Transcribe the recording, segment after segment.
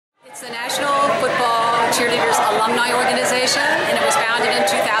It's the National Football Cheerleaders Alumni Organization, and it was founded in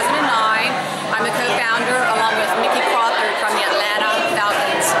 2009. I'm a co-founder along with Mickey Crawford from the Atlanta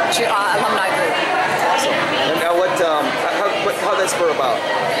Falcons alumni group. Awesome. And now how did that spur about?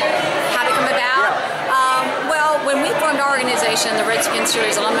 How did it come about? Yeah. Well, when we formed our organization, the Redskins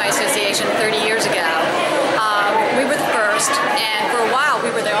Cheerleaders Alumni Association 30 years ago, we were the first, and for a while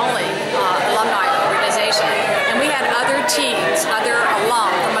we were the only alumni organization. And we had other teams, other alum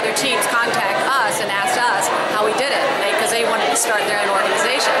from other teams contact us and asked us how we did it, because they wanted to start their own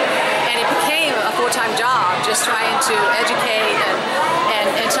organization. And it became a full-time job, just trying to educate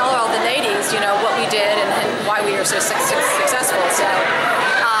and tell all the ladies, you know, what we did and why we were so successful. So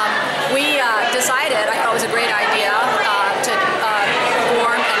we decided, I thought it was a great idea, to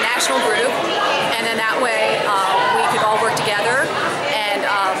form a national group, and then that way we could all work together, and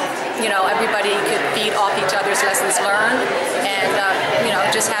you know, everybody could feed off each other's lessons learned, and you know,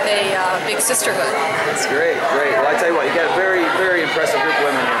 just have a big sisterhood. That's great, great. Well, I tell you what, you got a very, very impressive group of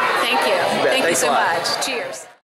women here. Thank you. Thank you so a lot. much. Cheers.